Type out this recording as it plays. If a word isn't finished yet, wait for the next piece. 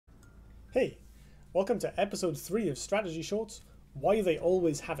Hey, welcome to episode 3 of Strategy Shorts, Why They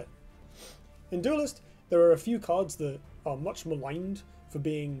Always Have It. In Duelyst, there are a few cards that are much maligned for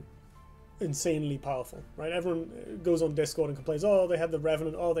being insanely powerful, right? Everyone goes on Discord and complains, oh, they had the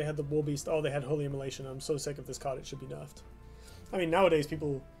Revenant, oh, they had the Warbeast, oh, they had Holy Immolation, I'm so sick of this card, it should be nerfed. I mean, nowadays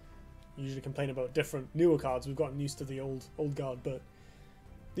people usually complain about different, newer cards, we've gotten used to the old guard, but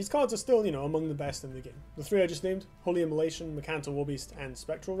these cards are still, among the best in the game. The three I just named, Holy Immolation, Mercanta Warbeast, and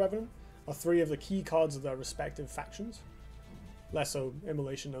Spectral Revenant, are three of the key cards of their respective factions. Less so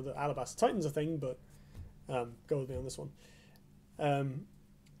Immolation of the Alabaster Titan's a thing, but go with me on this one.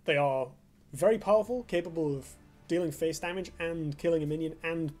 They are very powerful, capable of dealing face damage and killing a minion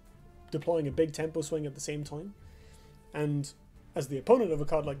and deploying a big tempo swing at the same time. And as the opponent of a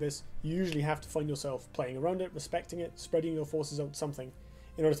card like this, you usually have to find yourself playing around it, respecting it, spreading your forces out something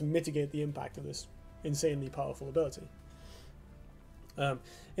in order to mitigate the impact of this insanely powerful ability.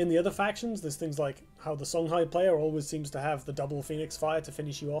 In the other factions, there's things like how the Songhai player always seems to have the double Phoenix Fire to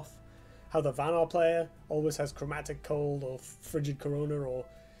finish you off, how the Vanar player always has Chromatic Cold or Frigid Corona or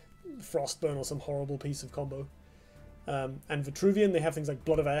Frostburn or some horrible piece of combo. And Vitruvian, they have things like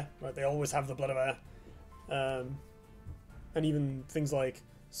Blood of Air, right? They always have the Blood of Air. And even things like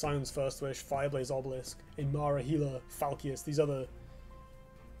Sion's First Wish, Fireblaze Obelisk, Imara Healer, Falkius, these other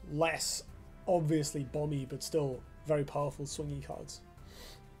less obviously bomby but still very powerful swingy cards.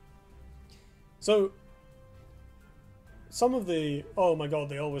 So some of the, oh my god,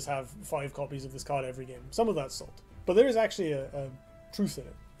 they always have 5 copies of this card every game, some of that's sold. But there is actually a truth in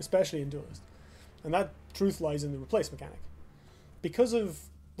it, especially in Duelyst. And that truth lies in the replace mechanic. Because of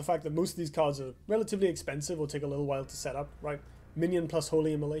the fact that most of these cards are relatively expensive or take a little while to set up, right? Minion plus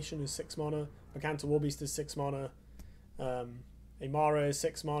Holy Immolation is 6 mana, Mercanta Warbeast is 6 mana, Imara is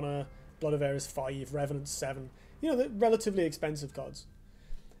 6 mana, Blood of Air is 5, Revenant 7. They're relatively expensive cards.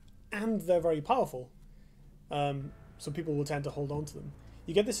 And they're very powerful. So people will tend to hold on to them.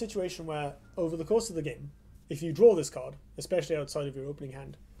 You get this situation where, over the course of the game, if you draw this card, especially outside of your opening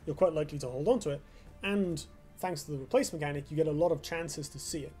hand, you're quite likely to hold on to it. And thanks to the replace mechanic, you get a lot of chances to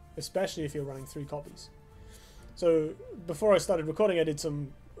see it, especially if you're running 3 copies. So before I started recording, I did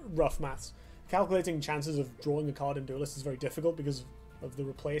some rough maths. Calculating chances of drawing a card in Duelyst is very difficult because of the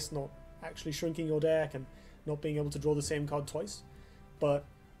replace not actually shrinking your deck and not being able to draw the same card twice. But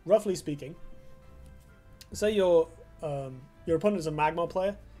roughly speaking, say your opponent is a Magma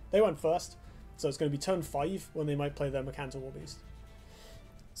player, they went first, so it's going to be turn 5 when they might play their Mercanta Warbeast.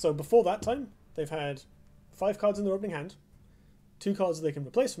 So before that time, they've had 5 cards in their opening hand, 2 cards that they can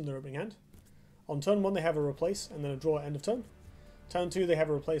replace from their opening hand. On turn 1 they have a replace and then a draw at end of turn. Turn 2 they have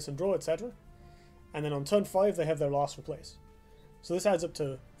a replace and draw, etc. And then on turn 5 they have their last replace. So this adds up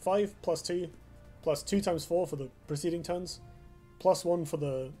to 5 plus 2 plus 2 times 4 for the preceding turns, plus 1 for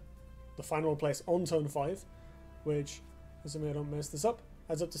the final replace on turn 5, which, assuming I don't mess this up,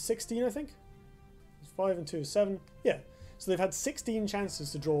 adds up to 16, I think? 5 and 2 is 7. Yeah. So they've had 16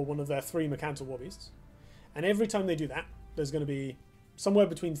 chances to draw one of their 3 Mercanta Warbeasts. And every time they do that, there's going to be somewhere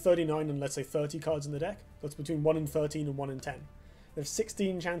between 39 and, let's say, 30 cards in the deck. That's between 1 in 13 and 1 in 10. They have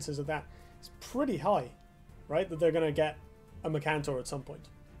 16 chances of that. It's pretty high, right? That they're going to get a Mercantor at some point.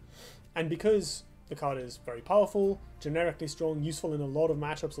 And because the card is very powerful, generically strong, useful in a lot of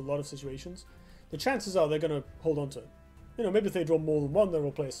matchups, a lot of situations, the chances are they're going to hold on to it. Maybe if they draw more than 1, they'll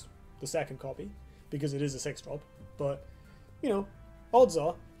replace the second copy, because it is a 6-drop. But, odds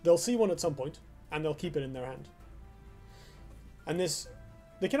are they'll see one at some point, and they'll keep it in their hand. And this,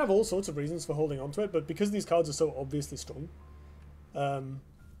 they can have all sorts of reasons for holding on to it, but because these cards are so obviously strong, there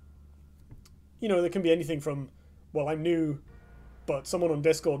can be anything from, well, I'm new, but someone on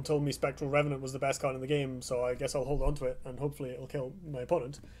Discord told me Spectral Revenant was the best card in the game, so I guess I'll hold on to it, and hopefully it'll kill my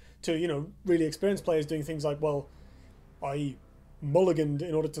opponent, to, really experienced players doing things like, well, I mulliganed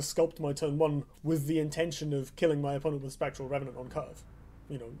in order to sculpt my turn 1 with the intention of killing my opponent with Spectral Revenant on curve,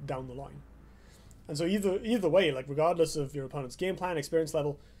 down the line. And so either way, like, regardless of your opponent's game plan, experience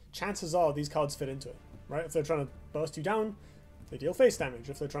level, chances are these cards fit into it, right? If they're trying to burst you down, they deal face damage.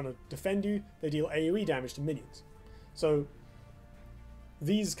 If they're trying to defend you, they deal AoE damage to minions. So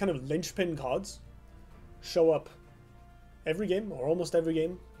these kind of linchpin cards show up every game, or almost every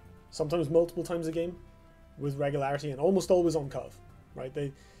game, sometimes multiple times a game, with regularity, and almost always on curve, right?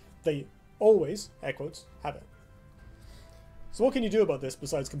 They always, air quotes, have it. So what can you do about this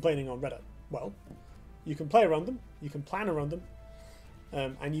besides complaining on Reddit? Well, you can play around them, you can plan around them,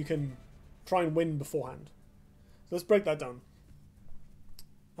 and you can try and win beforehand. So let's break that down.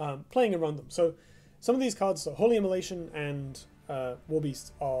 Playing around them. So some of these cards, so Holy Immolation and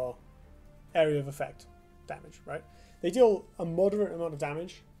Warbeast, are area of effect damage, right? They deal a moderate amount of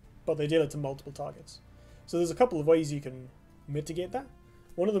damage but they deal it to multiple targets. So there's a couple of ways you can mitigate that.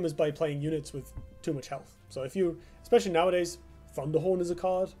 One of them is by playing units with too much health. So if you, especially nowadays, Thunderhorn is a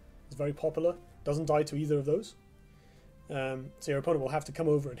card. It's very popular. Doesn't die to either of those. So your opponent will have to come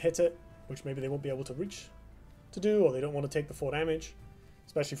over and hit it, which maybe they won't be able to reach to do, or they don't want to take the 4 damage,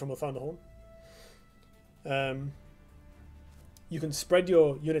 especially from a Thunderhorn. You can spread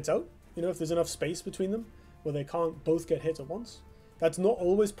your units out, you know, if there's enough space between them where they can't both get hit at once. That's not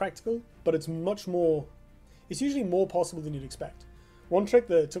always practical, but it's usually more possible than you'd expect. One trick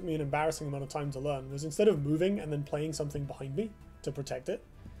that took me an embarrassing amount of time to learn was, instead of moving and then playing something behind me to protect it,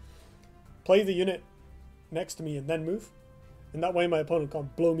 play the unit next to me and then move, and that way my opponent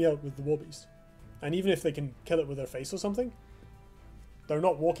can't blow me out with the Warbeast. And even if they can kill it with their face or something, they're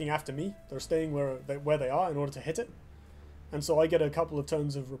not walking after me, they're staying where they are in order to hit it. And so I get a couple of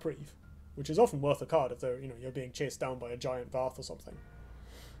turns of reprieve, which is often worth a card if you're being chased down by a giant Varth or something.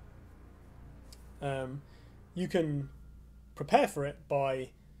 You can prepare for it by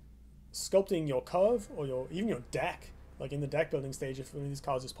sculpting your curve or even your deck, like in the deck building stage if one of these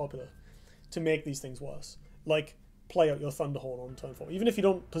cards is popular, to make these things worse. Like play out your Thunderhorn on turn 4, even if you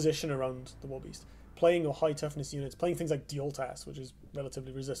don't position around the Warbeast. Playing your high toughness units, playing things like Duelyst, which is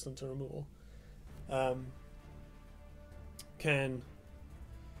relatively resistant to removal, can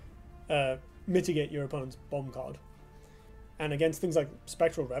mitigate your opponent's bomb card. And against things like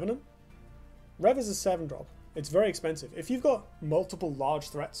Spectral Revenant, Rev is a 7-drop. It's very expensive. If you've got multiple large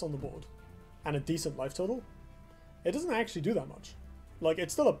threats on the board and a decent life total, it doesn't actually do that much. Like,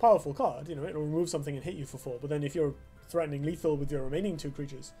 it's still a powerful card, you know, it'll remove something and hit you for 4, but then if you're threatening lethal with your remaining 2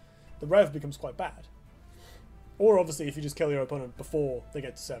 creatures, the Rev becomes quite bad. Or obviously if you just kill your opponent before they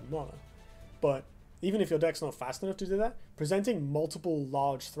get to 7 mana. But even if your deck's not fast enough to do that, presenting multiple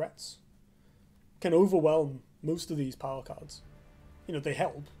large threats can overwhelm most of these power cards. You know, they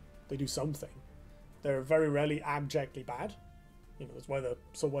help, they do something. They're very rarely abjectly bad. You know, that's why they're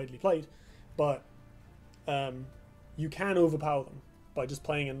so widely played. But you can overpower them by just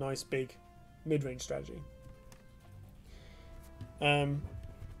playing a nice big mid-range strategy. So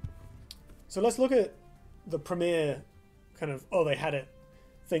let's look at the premier kind of, oh, they had it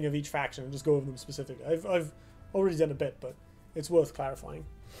thing of each faction and just go over them specifically. I've already done a bit, but it's worth clarifying.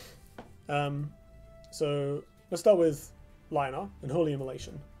 So let's start with Lionar and Holy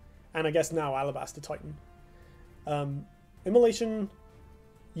Immolation, and I guess now Alabaster Titan. Immolation,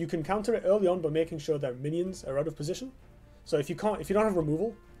 you can counter it early on by making sure their minions are out of position. So if you don't have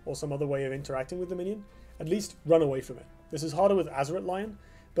removal or some other way of interacting with the minion, at least run away from it. This is harder with Azeroth Lion,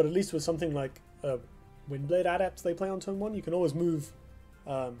 but at least with something like Windblade Adept they play on turn 1, you can always move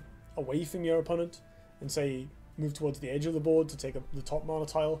away from your opponent and say move towards the edge of the board to take the top mana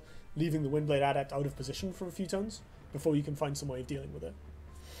tile, leaving the Windblade Adept out of position for a few turns before you can find some way of dealing with it.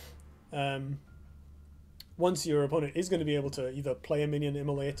 Once your opponent is going to be able to either play a minion,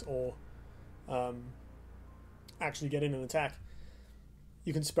 immolate, or actually get in and attack,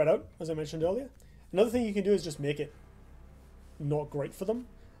 you can spread out, as I mentioned earlier. Another thing you can do is just make it not great for them.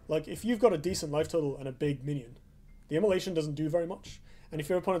 Like, if you've got a decent life total and a big minion, the immolation doesn't do very much. And if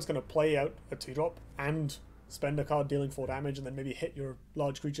your opponent's going to play out a 2-drop and spend a card dealing 4 damage and then maybe hit your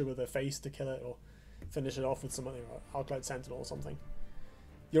large creature with their face to kill it or finish it off with some Arclight Sentinel or something,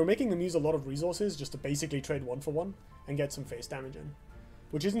 you're making them use a lot of resources just to basically trade 1-for-1 and get some face damage in,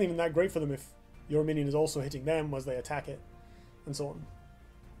 which isn't even that great for them if your minion is also hitting them as they attack it, and so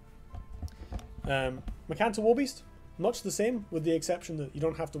on. Mechanta Warbeast, much the same, with the exception that you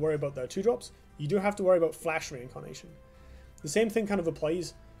don't have to worry about their 2-drops. You do have to worry about Flash Reincarnation. The same thing kind of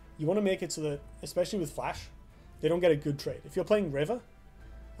applies. You want to make it so that, especially with Flash, they don't get a good trade. If you're playing River,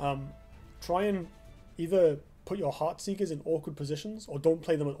 try and either put your Heartseekers in awkward positions or don't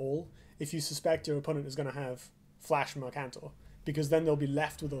play them at all if you suspect your opponent is going to have Flash Mercantor, because then they'll be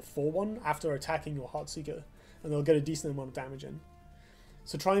left with a 4-1 after attacking your Heartseeker and they'll get a decent amount of damage in.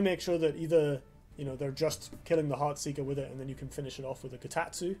 So try and make sure that either, you know, they're just killing the Heartseeker with it and then you can finish it off with a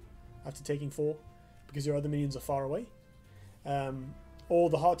Katatsu after taking 4 because your other minions are far away. Or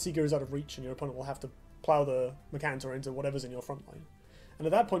the Heartseeker is out of reach and your opponent will have to plow the Mercantor into whatever's in your front line. And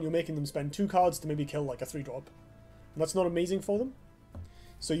at that point you're making them spend 2 cards to maybe kill like a 3-drop. And that's not amazing for them.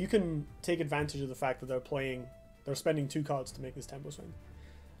 So you can take advantage of the fact that they're spending 2 cards to make this tempo swing.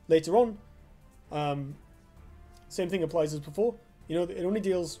 Later on, same thing applies as before. You know, it only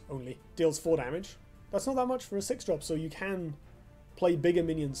deals 4 damage. That's not that much for a 6-drop, so you can play bigger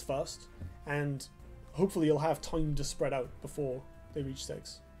minions first, and hopefully you'll have time to spread out before they reach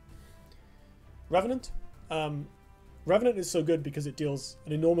 6. Revenant. Revenant is so good because it deals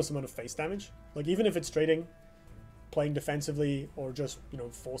an enormous amount of face damage. Like, even if it's trading playing defensively or just, you know,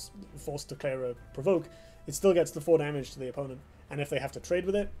 forced to clear a provoke, it still gets the 4 damage to the opponent. And if they have to trade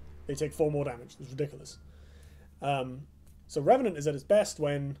with it, they take 4 more damage. It's ridiculous. So Revenant is at its best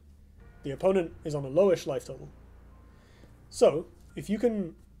when the opponent is on a lowish life total. So if you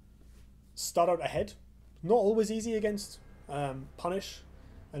can start out ahead, not always easy against Punish,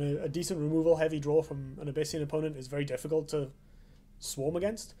 and a decent removal heavy draw from an Abyssian opponent is very difficult to swarm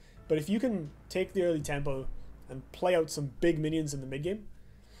against. But if you can take the early tempo and play out some big minions in the mid game,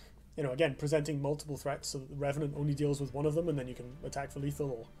 you know, again, presenting multiple threats so that the Revenant only deals with one of them and then you can attack for lethal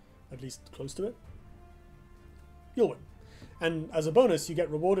or at least close to it, you'll win. And as a bonus, you get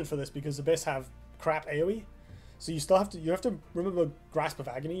rewarded for this because Abyss have crap AoE. So you have to remember Grasp of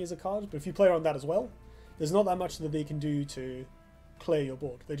Agony as a card, but if you play around that as well, there's not that much that they can do to clear your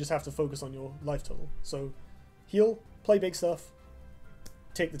board. They just have to focus on your life total. So heal, play big stuff,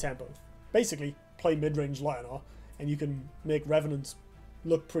 take the tempo. Basically, play mid-range Lionar, and you can make Revenants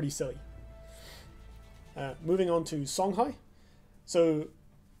look pretty silly. Moving on to Songhai. So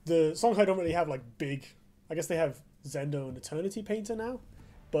the Songhai don't really have like big... I guess they have Zendo and Eternity Painter now,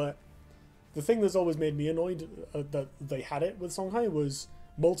 but the thing that's always made me annoyed that they had it with Songhai was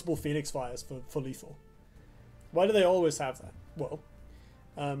multiple Phoenix Fires for lethal. Why do they always have that? Well,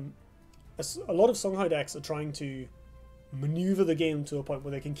 a lot of Songhai decks are trying to maneuver the game to a point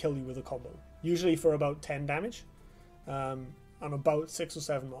where they can kill you with a combo, usually for about 10 damage and about 6 or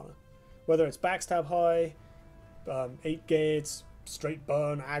 7 mana. Whether it's Backstab High, 8 gates, straight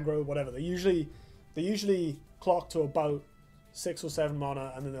burn, aggro, whatever, they usually clock to about 6 or 7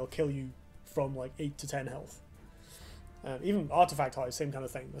 mana, and then they'll kill you from like 8 to 10 health. Even Artifact High, same kind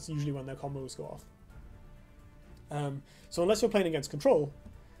of thing. That's usually when their combos go off. So unless you're playing against control,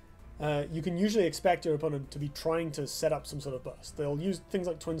 you can usually expect your opponent to be trying to set up some sort of burst. They'll use things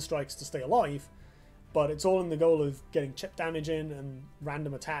like Twin Strikes to stay alive, but it's all in the goal of getting chip damage in and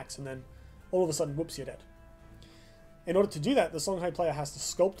random attacks, and then all of a sudden, whoops, you're dead. In order to do that, the Songhai player has to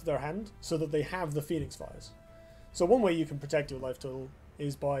sculpt their hand so that they have the Phoenix Fires. So one way you can protect your life total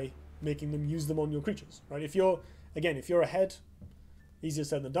is by making them use them on your creatures, right? If you're ahead, easier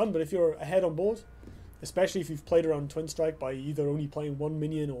said than done, but if you're ahead on board, especially if you've played around Twin Strike by either only playing 1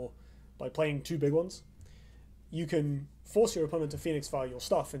 minion or by playing 2 big ones, you can force your opponent to Phoenix Fire your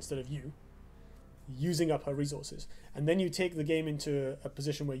stuff instead of you, using up her resources. And then you take the game into a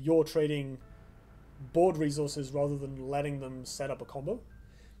position where you're trading board resources rather than letting them set up a combo.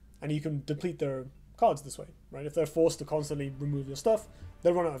 And you can deplete their cards this way, right? If they're forced to constantly remove your stuff,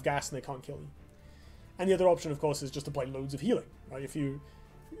 they'll run out of gas and they can't kill you. And the other option, of course, is just to play loads of healing, right? If you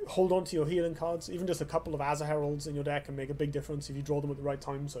hold on to your healing cards, even just a couple of Azza Heralds in your deck can make a big difference if you draw them at the right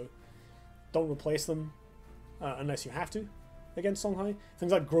time, so don't replace them unless you have to against Songhai.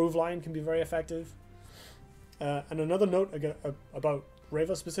 Things like Grove Lion can be very effective. And another note about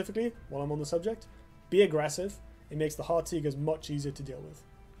Reva specifically, while I'm on the subject, be aggressive. It makes the Heartseekers much easier to deal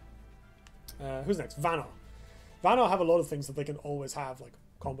with. Who's next? Vanar. Vanar have a lot of things that they can always have, like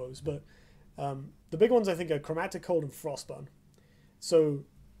combos, but the big ones I think are Chromatic Cold and Frostburn. So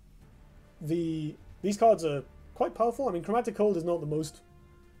these cards are quite powerful. I mean, Chromatic Cold is not the most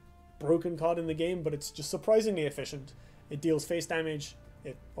broken card in the game, but it's just surprisingly efficient. It deals face damage.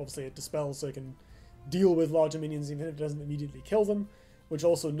 Obviously it dispels, so it can deal with larger minions even if it doesn't immediately kill them, which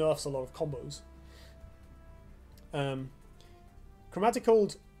also nerfs a lot of combos. Chromatic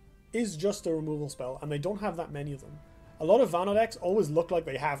Cold is just a removal spell, and they don't have that many of them. A lot of Vanar decks always look like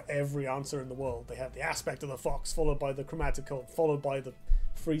they have every answer in the world. They have the Aspect of the Fox, followed by the Chromatic Cold, followed by the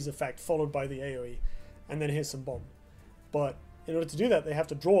Freeze effect, followed by the AoE, and then here's some bomb. But in order to do that, they have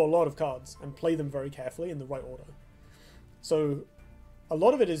to draw a lot of cards and play them very carefully in the right order. So a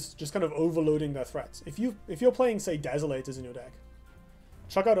lot of it is just kind of overloading their threats. If you're playing, say, Desolators in your deck,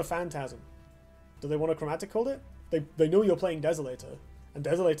 chuck out a Phantasm. Do they want to Chromatic Cold it? They know you're playing Desolator, and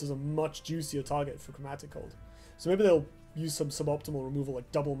Desolator's a much juicier target for Chromatic Cold. So maybe they'll use some suboptimal removal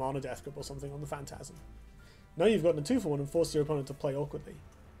like double Mana Death Grip or something on the Phantasm. Now you've gotten a 2-for-1 and forced your opponent to play awkwardly.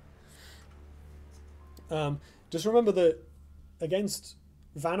 Just remember that against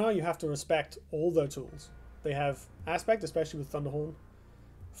Vanar you have to respect all their tools. They have Aspect, especially with Thunderhorn,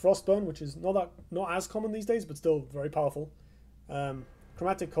 Frostburn, which is not as common these days, but still very powerful,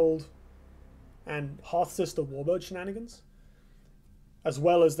 Chromatic Cold, and Hearth Sister Warbird shenanigans, as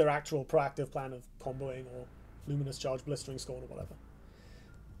well as their actual proactive plan of comboing or Luminous Charge, Blistering Scorn, or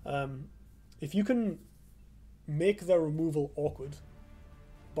whatever. If you can make their removal awkward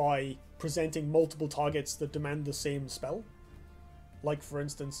by presenting multiple targets that demand the same spell, like for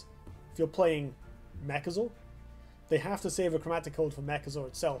instance, if you're playing Mechazor, they have to save a Chromatic Cold for Mechazor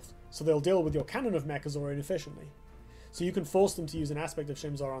itself, so they'll deal with your cannon of Mechazor inefficiently. So you can force them to use an aspect of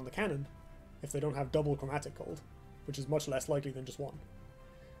Shimzar on the cannon if they don't have double chromatic gold, which is much less likely than just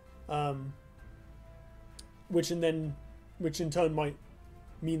one. Which in turn might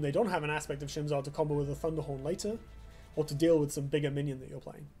mean they don't have an aspect of Shimzar to combo with a Thunderhorn later, or to deal with some bigger minion that you're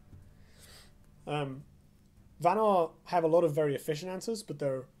playing. Vanar have a lot of very efficient answers, but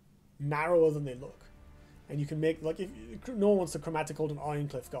they're narrower than they look. And you can make, like, if no one wants to chromatic hold an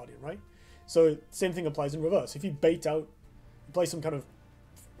Ironcliff Guardian, right? So same thing applies in reverse. If you bait out, play some kind of,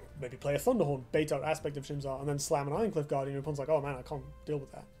 maybe play a Thunderhorn, bait out aspect of Shimzar, and then slam an Ironcliff Guardian, your opponent's like, oh man, I can't deal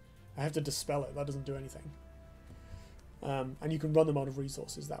with that. I have to dispel it. That doesn't do anything. And you can run them out of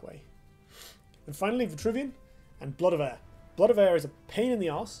resources that way. And finally, Vitrivian and Blood of Air. Blood of Air is a pain in the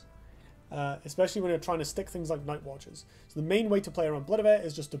arse, especially when you're trying to stick things like Night Watchers. So the main way to play around Blood of Air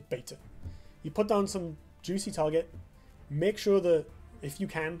is just to bait it. You put down some juicy target, make sure that, if you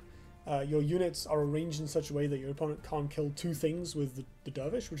can, your units are arranged in such a way that your opponent can't kill two things with the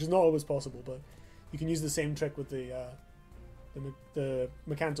Dervish, which is not always possible, but you can use the same trick with the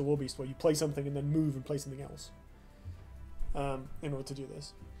Mechanical Warbeast, where you play something and then move and play something else in order to do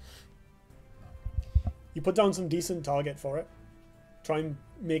this. You put down some decent target for it. Try and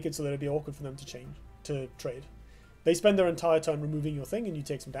make it so that it'd be awkward for them to trade. They spend their entire turn removing your thing and you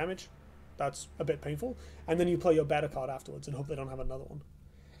take some damage. That's a bit painful. And then you play your better card afterwards and hope they don't have another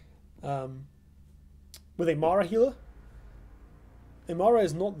one. With a Mara healer, Mara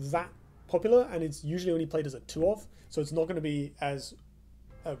is not that popular and it's usually only played as a 2-of, so it's not going to be as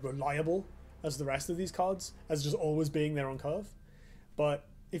reliable as the rest of these cards, as just always being there on curve. But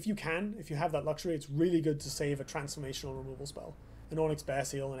if you have that luxury, it's really good to save a transformational removal spell. An Onyx Bear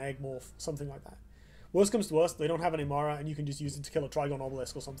Seal, an Egg Morph, something like that. Worst comes to worst, they don't have any Mara and you can just use it to kill a Trigon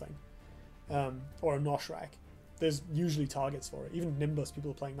Obelisk or something. Or a Noshrak. There's usually targets for it. Even Nimbus,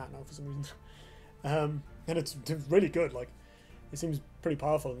 people are playing that now for some reason. And it's really good. Like, it seems pretty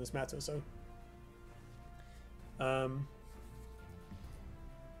powerful in this meta, so...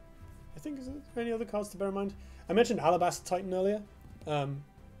 I think, is there any other cards to bear in mind? I mentioned Alabaster Titan earlier.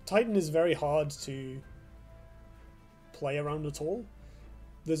 Titan is very hard to play around at all.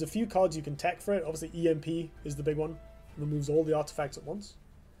 There's a few cards you can tech for it. Obviously EMP is the big one. Removes all the artifacts at once.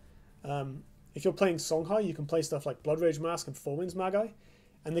 If you're playing Songhai, you can play stuff like Blood Rage Mask and Four Winds Magi.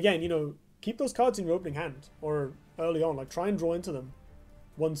 And again, you know, keep those cards in your opening hand or early on. Like, try and draw into them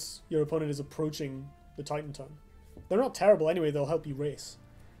once your opponent is approaching the Titan turn. They're not terrible anyway, they'll help you race.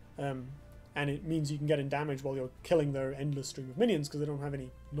 And it means you can get in damage while you're killing their endless stream of minions because they don't have any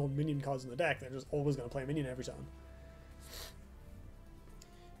non-minion cards in the deck. They're just always going to play a minion every turn.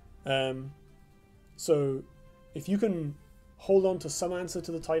 So if you can hold on to some answer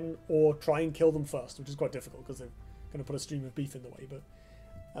to the Titan or try and kill them first, which is quite difficult because they're going to put a stream of beef in the way, but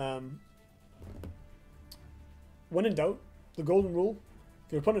when in doubt, the golden rule,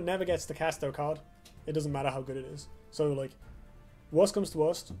 if your opponent never gets to cast their card, it doesn't matter how good it is. So, like, worst comes to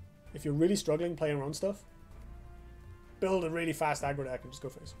worst, if you're really struggling playing around stuff, build a really fast aggro deck and just go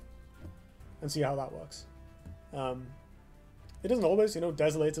face and see how that works. It doesn't always, you know,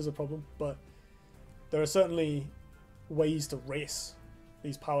 Desolator's a problem, but there are certainly ways to race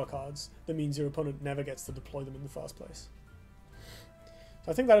these power cards that means your opponent never gets to deploy them in the first place.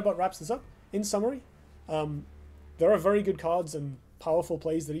 So I think that about wraps this up. In summary, there are very good cards and powerful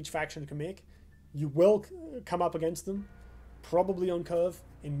plays that each faction can make. You will come up against them, probably on curve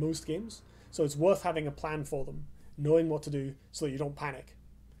in most games, so it's worth having a plan for them, knowing what to do so that you don't panic,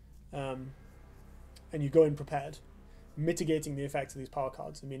 and you go in prepared, mitigating the effects of these power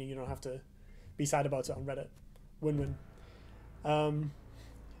cards, meaning you don't have to be sad about it on Reddit. Win-win.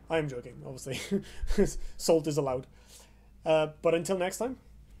 I am joking, obviously. Salt is allowed. But until next time,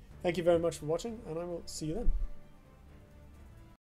 thank you very much for watching, and I will see you then.